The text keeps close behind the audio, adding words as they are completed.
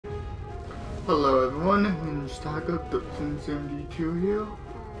Hello everyone, Instacker 1372 here.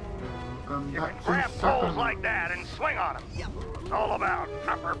 Welcome You back can to grab poles Psychonauts. like that and swing on them. It's all about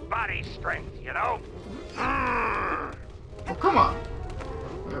upper body strength, you know? Oh, come on.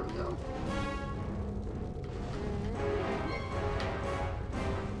 There we go.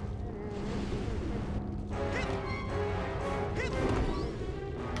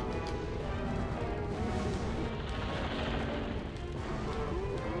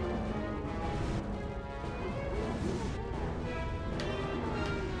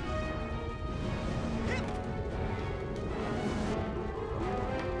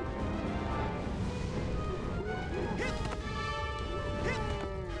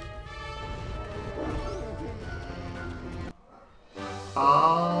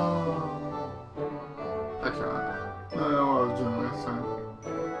 Oh. Actually, I don't know what I was doing last time.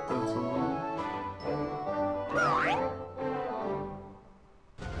 Been so long.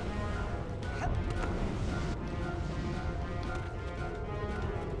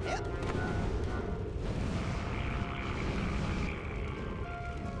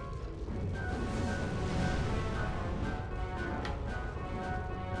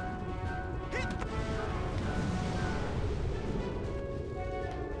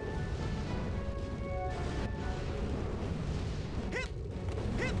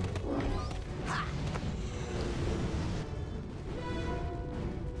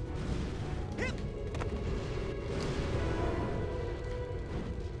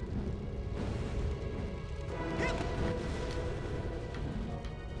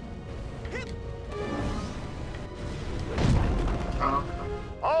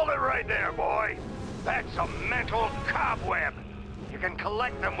 Hold it right there, boy. That's a mental cobweb. You can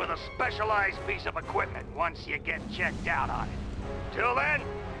collect them with a specialized piece of equipment once you get checked out on it. Till then,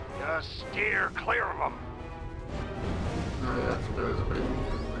 just steer clear of them. No, that's good.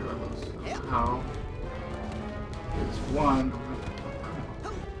 Regardless of how it's one.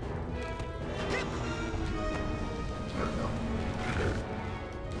 There we go.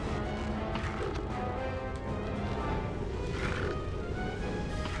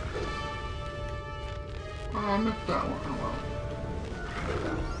 Oh, I missed that one. Oh well.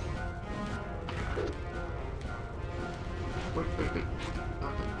 Wait.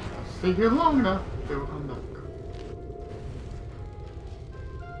 I'll stay here long enough. They will come back.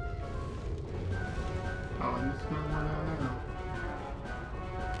 Oh, and this one down there.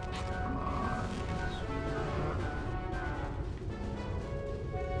 Come on.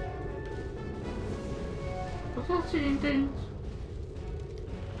 What's that seeing things?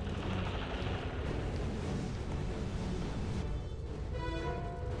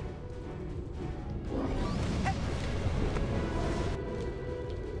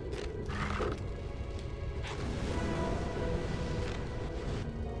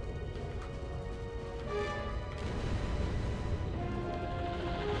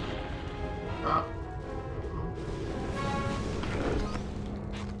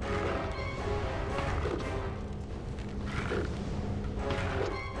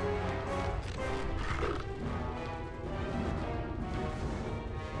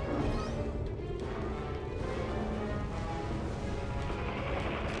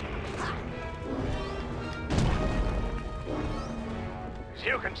 As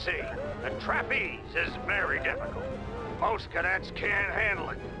you can see, the trapeze is very difficult. Most cadets can't handle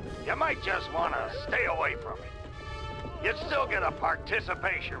it. You might just want to stay away from it. You'd still get a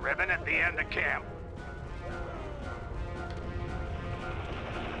participation ribbon at the end of camp.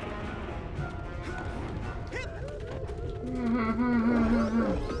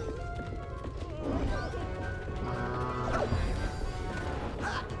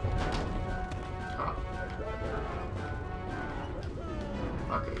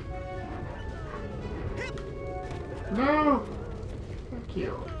 Okay. No! Thank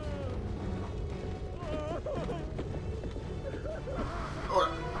you.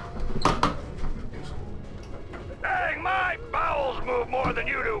 Dang, my bowels move more than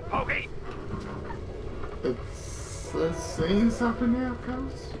you do, Pokey! It's saying something there,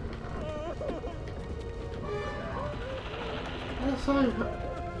 Coast? Yes, I...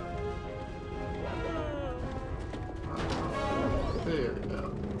 There we go.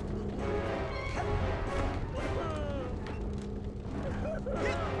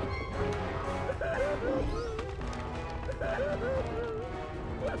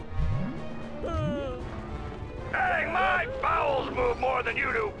 Dang, my bowels move more than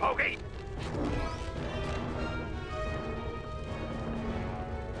you do, Pokey!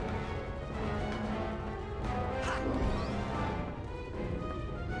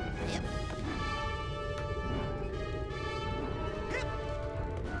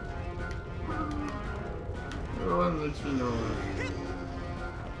 lets me know.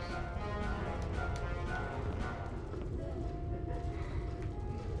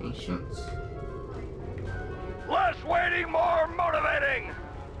 Patience. Less waiting, more motivating!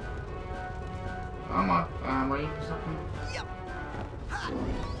 Come on, I'm waiting for something. Yep.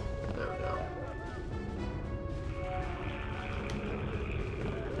 There we go.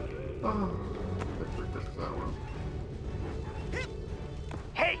 Oh, let's work this that one.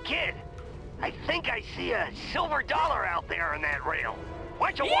 Hey, kid! I think I see a silver dollar out there on that rail.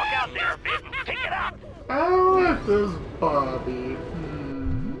 Why don't you walk out there a bit and pick it up? Oh, look, there's Bobby.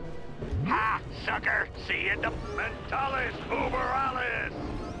 Ha, sucker! See you at the Mentalis Uberalis!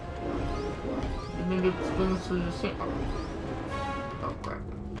 You need to spin this for your sink. Oh, crap.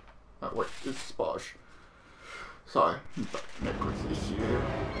 Oh, wait, it's Sposh. Sorry, network issue here.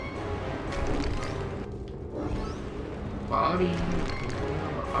 Bobby.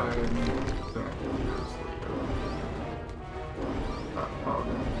 I'm gonna use later. Oh,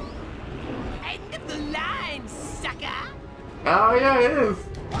 okay. End of the line, sucker! Oh, yeah, it is!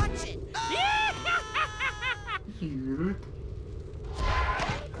 Watch it! Cute.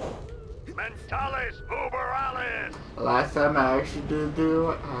 Mentalis Uberalis! Last time I actually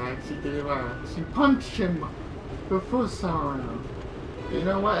punched him before Sauron. You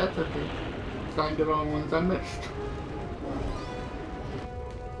know what? That's okay. Trying to get on ones I missed.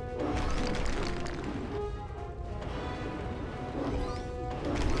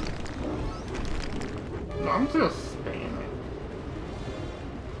 No, I'm just spamming.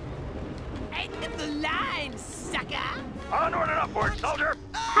 End of the line, sucker! Onward and upward, soldier!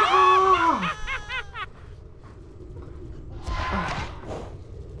 Ah!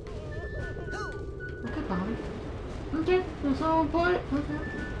 Okay, Bobby. Okay, there's all play. Okay.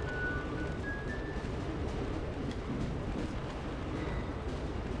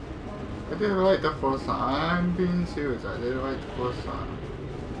 I did it right the first time. I'm being serious. I did it right the first time.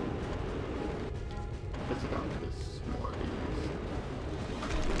 Let's go with this more of these.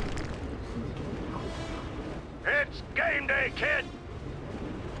 It's game day, kid!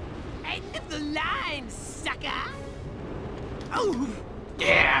 End of the line, sucker! Oh!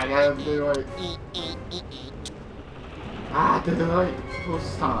 Yeah, I gotta do it right. I did it right the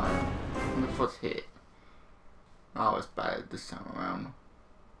first time. On the first hit. I was bad this time around.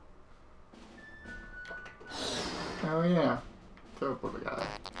 Oh yeah. Terrible guy.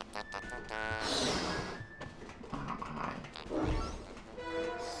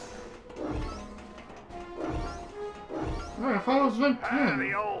 Hey, I thought it was like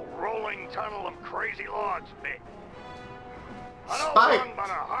The old rolling tunnel of crazy logs bit. An old Spike. one, but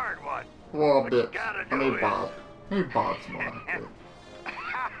a hard one. Well, a What you bit. gotta I do mean, is- Bob. Hey, Bob's more like it.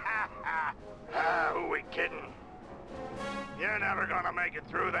 Who we kidding? You're never gonna make it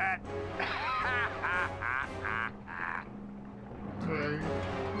through that. Hey,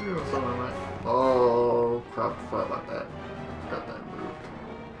 you know something like. Oh, crap, forgot about that. Got that moved.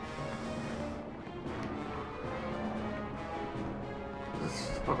 This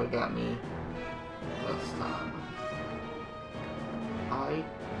probably got me last time. I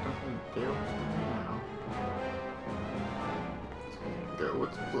don't deal with it now. Go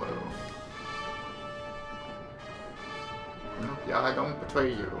with the flow. Yeah, I don't betray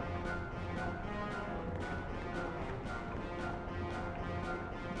you.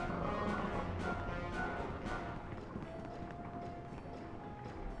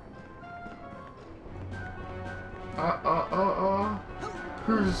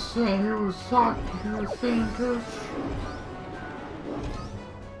 Who's saying he was talking? He was saying this?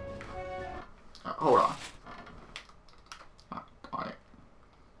 Hold on.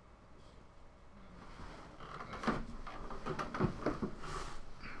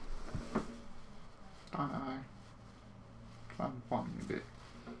 Alright. I'm bumming a bit.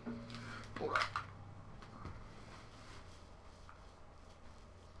 Hold on.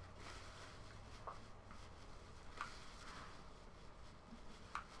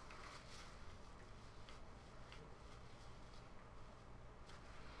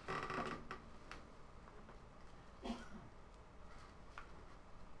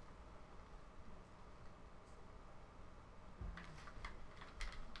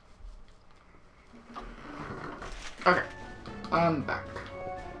 Okay, I'm back.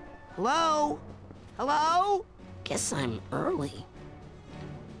 Hello? Hello? Guess I'm early.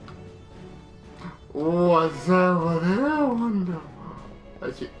 What's over there? I wonder.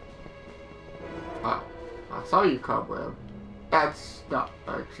 I see. Ah, I saw you, Cobweb. That's not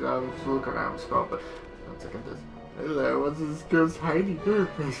actually. I was looking at his skull, but let's look at this. Hello, what's this girl's hiding?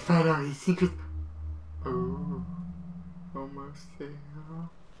 Let's find out his secret. Oh, almost there.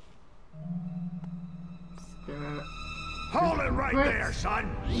 Scan. Hold it right there,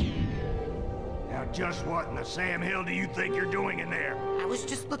 son. Now, just what in the Sam Hill do you think you're doing in there? I was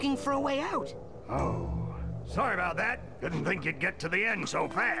just looking for a way out. Oh, sorry about that. Didn't think you'd get to the end so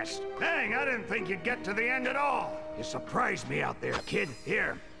fast. Dang, I didn't think you'd get to the end at all. You surprised me out there, kid.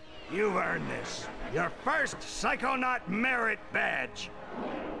 Here, you've earned this. Your first Psychonaut merit badge.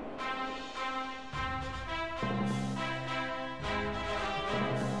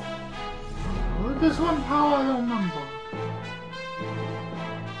 What is this one power I don't remember?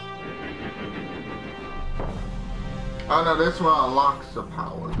 Oh no, this one unlocks the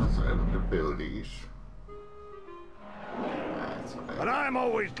powers instead of the abilities. That's right. But I'm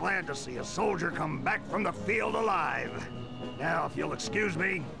always glad to see a soldier come back from the field alive. Now, if you'll excuse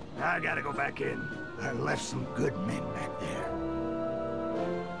me, I gotta go back in. I left some good men back there.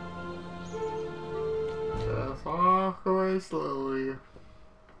 Just walk away slowly.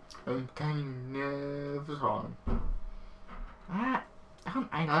 And kind of on. Ah, don't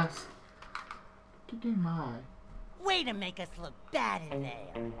mind us. Get in my. Way to make us look bad in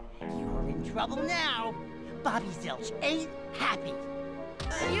there. You're in trouble now. Bobby Zilch ain't happy.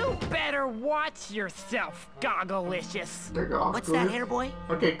 You better watch yourself, Gogglelicious. What's that, hair boy?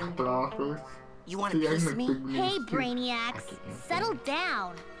 Okay, couple offers. You want a piece of me? Hey, Brainiacs, settle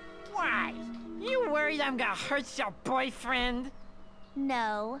down. Why? You worried I'm gonna hurt your boyfriend?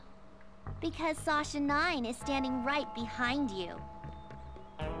 No, because Sasha 9 is standing right behind you.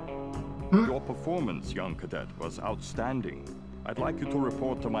 Your performance, young cadet, was outstanding. I'd like you to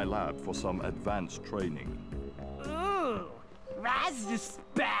report to my lab for some advanced training. Ooh, Raz the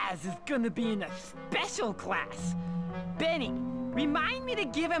Spaz is gonna be in a special class. Benny, remind me to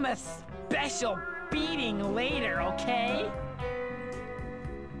give him a special beating later, okay?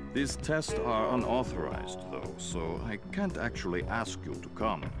 These tests are unauthorized, though, so I can't actually ask you to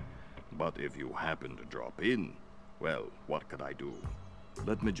come. But if you happen to drop in, well, what could I do?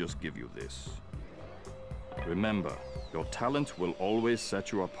 Let me just give you this. Remember, your talent will always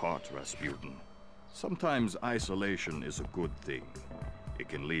set you apart, Rasputin. Sometimes isolation is a good thing. It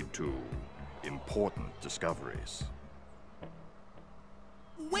can lead to important discoveries.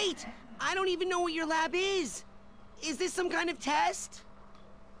 Wait! I don't even know what your lab is! Is this some kind of test?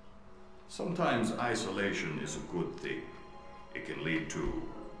 Sometimes isolation is a good thing. It can lead to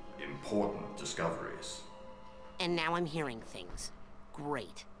important discoveries. And now I'm hearing things.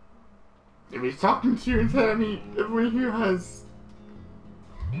 Great. If he's talking to you and telling me everyone here has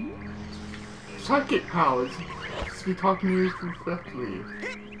psychic powers, just be talking to you correctly.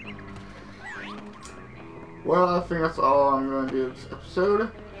 Well, I think that's all I'm going to do this episode.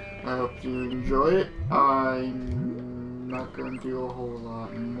 I hope you enjoy it. I'm not going to do a whole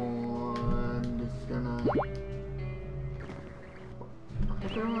lot more. I'm just gonna...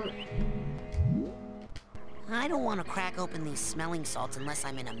 I don't want to crack open these smelling salts unless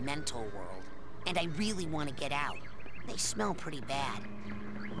I'm in a mental world. And I really want to get out. They smell pretty bad.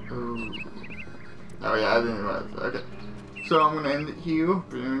 Ooh. Oh yeah, I didn't realize that. Okay. So I'm going to end it here.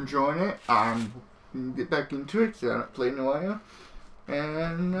 If you're enjoying it, I'm going to get back into it because I haven't played in a while.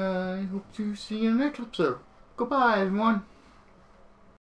 And I hope to see you in the next episode. Goodbye, everyone.